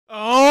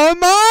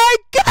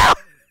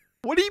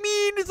What do you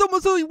mean? It's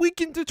almost a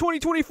week into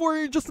 2024.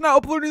 You're just now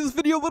uploading this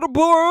video, little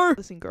Barr.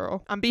 Listen,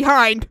 girl, I'm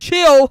behind.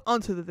 Chill.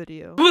 Onto the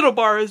video. Little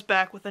Barr is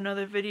back with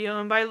another video,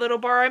 and by Little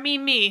Barr, I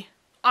mean me.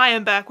 I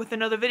am back with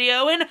another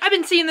video, and I've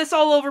been seeing this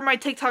all over my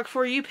TikTok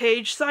For You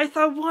page, so I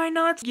thought, why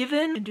not give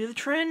in and do the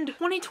trend?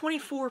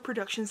 2024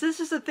 predictions. This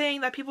is a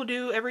thing that people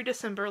do every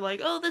December, like,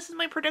 oh, this is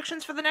my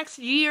predictions for the next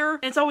year.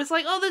 And it's always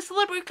like, oh, this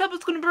celebrity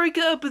couple's gonna break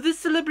up, or this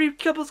celebrity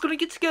couple's gonna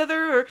get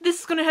together, or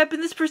this is gonna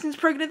happen, this person's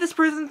pregnant, this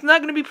person's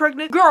not gonna be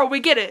pregnant. Girl, we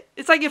get it.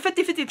 It's like a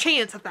 50-50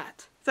 chance of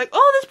that. It's like,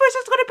 oh, this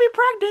person's gonna be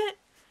pregnant.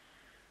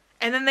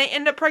 And then they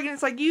end up pregnant.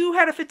 It's like, you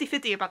had a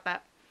 50-50 about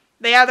that.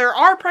 They either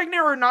are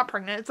pregnant or not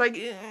pregnant. It's like,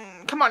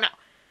 come on now.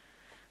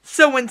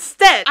 So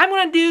instead, I'm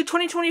going to do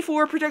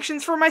 2024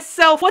 predictions for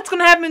myself. What's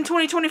going to happen in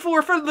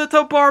 2024 for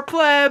Little Barr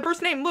Pleb?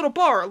 First name Little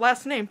Barr,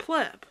 last name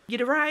Pleb.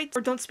 Get it right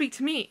or don't speak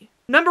to me.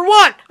 Number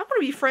one, I'm going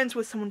to be friends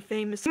with someone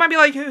famous. You might be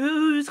like,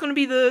 who's going to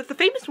be the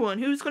famous one?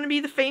 Who's going to be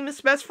the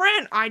famous best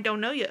friend? I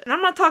don't know yet. And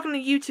I'm not talking to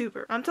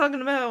YouTuber. I'm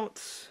talking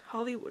about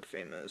Hollywood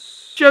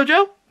famous.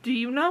 JoJo, do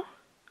you know?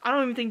 I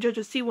don't even think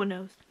JoJo Siwa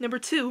knows. Number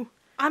two,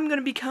 I'm going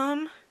to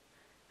become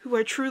who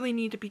I truly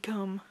need to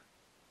become,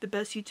 the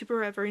best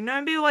YouTuber ever. And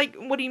I'd be like,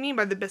 what do you mean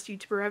by the best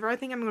YouTuber ever? I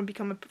think I'm going to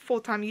become a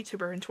full-time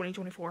YouTuber in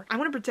 2024. I'm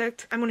going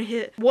to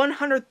hit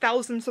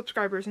 100,000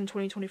 subscribers in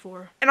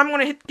 2024. And I'm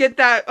going to get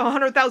that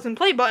 100,000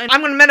 play button. I'm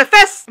going to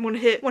manifest. I'm going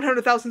to hit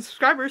 100,000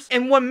 subscribers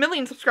and 1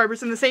 million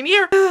subscribers in the same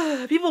year.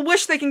 People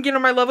wish they can get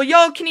on my level.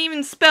 Y'all can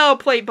even spell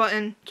play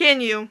button. Can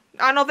you?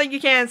 I don't think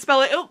you can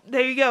spell it. Oh,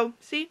 there you go.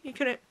 See? You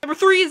couldn't. Number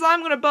three is I'm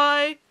going to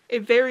buy a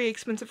very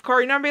expensive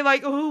car. And I'd be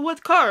like, oh,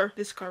 what car?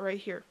 This car right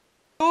here.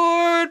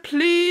 Lord,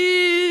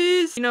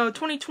 please. You know,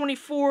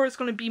 2024 is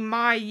going to be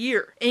my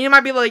year. And you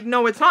might be like,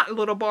 no, it's not,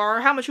 Little Barr.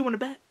 How much you want to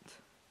bet?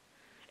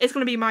 It's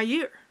going to be my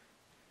year.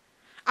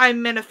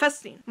 I'm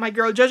manifesting. My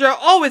girl JoJo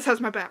always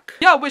has my back.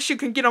 Y'all wish you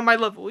could get on my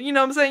level. You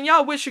know what I'm saying?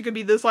 Y'all wish you could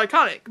be this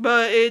iconic.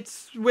 But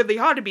it's really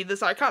hard to be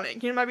this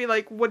iconic. You might be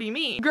like, what do you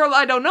mean? Girl,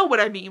 I don't know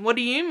what I mean. What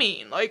do you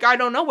mean? Like, I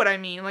don't know what I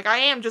mean. Like, I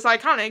am just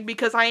iconic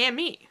because I am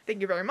me.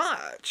 Thank you very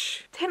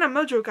much. Tana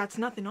Mojo got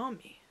nothing on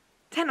me.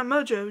 Tana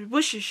Mojo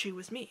wishes she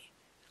was me.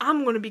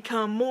 I'm going to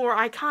become more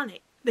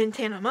iconic than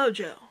Tana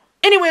Mojo.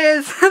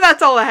 Anyways,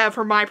 that's all I have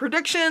for my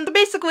prediction. So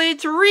basically,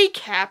 to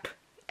recap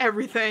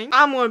everything,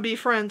 I'm going to be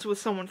friends with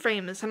someone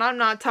famous, and I'm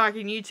not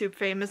talking YouTube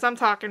famous, I'm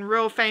talking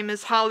real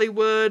famous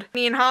Hollywood.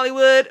 Me and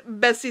Hollywood,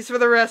 besties for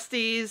the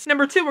resties.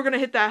 Number two, we're going to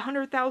hit that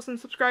 100,000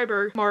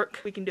 subscriber mark.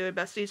 We can do it,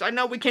 besties. I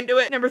know we can do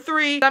it. Number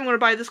three, I'm going to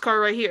buy this car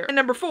right here. And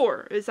number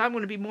four is I'm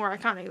going to be more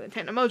iconic than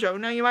Tana Mojo.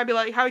 Now you might be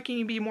like, how can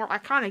you be more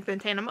iconic than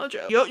Tana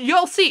Mojo?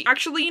 You'll see.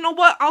 Actually, you know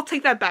what? I'll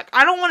take that back.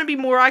 I don't want to be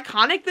more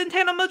iconic than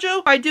Tana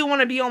Mojo. I do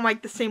want to be on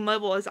like the same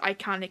level as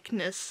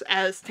iconicness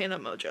as Tana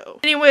Mojo.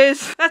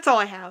 Anyways, that's all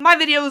I have. My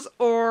videos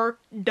are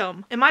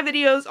dumb and my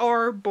videos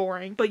are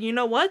boring, but you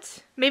know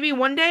what? Maybe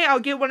one day I'll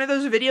get one of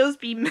those videos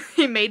be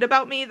made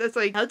about me that's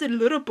like, how did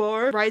Little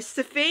Barr rise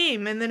to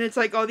fame? And then it's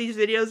like all these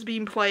videos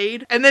being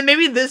played, and then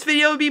maybe this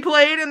video will be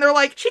played and they're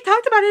like, she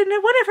talked about it in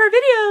one of her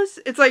videos.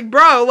 It's like,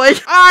 bro,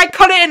 like, I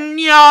couldn't,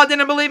 y'all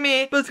didn't believe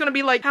me. But it's gonna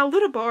be like how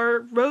Little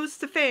Barr rose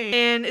to fame,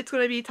 and it's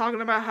gonna be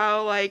talking about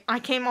how like I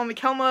came on the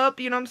come up,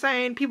 you know what I'm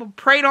saying? People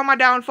preyed on my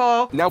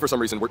downfall. Now for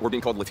some reason we're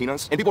being called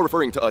Latinas, and people are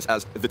referring to us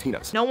as the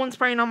Tinas. No one's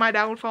preying on my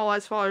downfall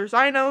as far as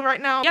I know right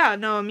now. Yeah,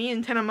 no, me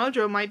and Tana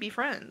Mojo might be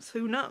friends.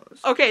 Who knows?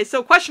 Okay,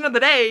 so question of the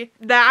day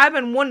that I've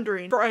been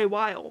wondering for a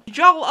while. Did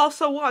y'all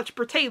also watch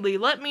Bertaley?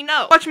 Let me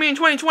know. Watch me in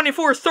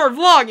 2024, start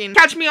vlogging.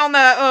 Catch me on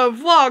that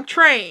vlog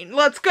train.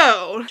 Let's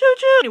go.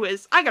 Choo-choo.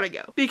 Anyways, I gotta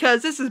go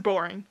because this is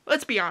boring.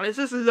 Let's be honest,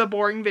 this is a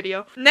boring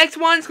video. Next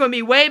one's gonna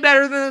be way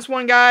better than this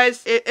one,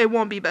 guys. It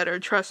won't be better,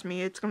 trust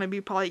me. It's gonna be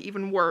probably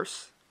even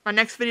worse. My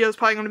next video is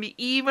probably going to be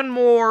even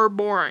more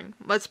boring.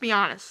 Let's be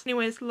honest.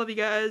 Anyways, love you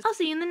guys. I'll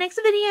see you in the next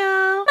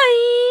video.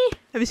 Bye!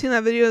 Have you seen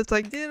that video? It's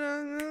like,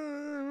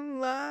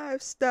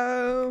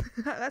 lifestyle.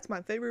 That's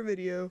my favorite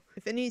video.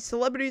 If any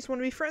celebrities want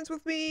to be friends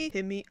with me,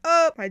 hit me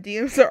up. My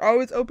DMs are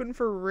always open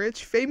for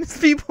rich, famous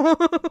people.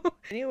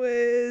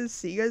 Anyways,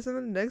 see you guys in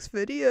the next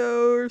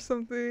video or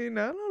something.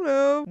 I don't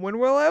know. When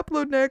will I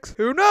upload next?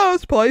 Who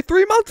knows? Probably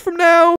 3 months from now.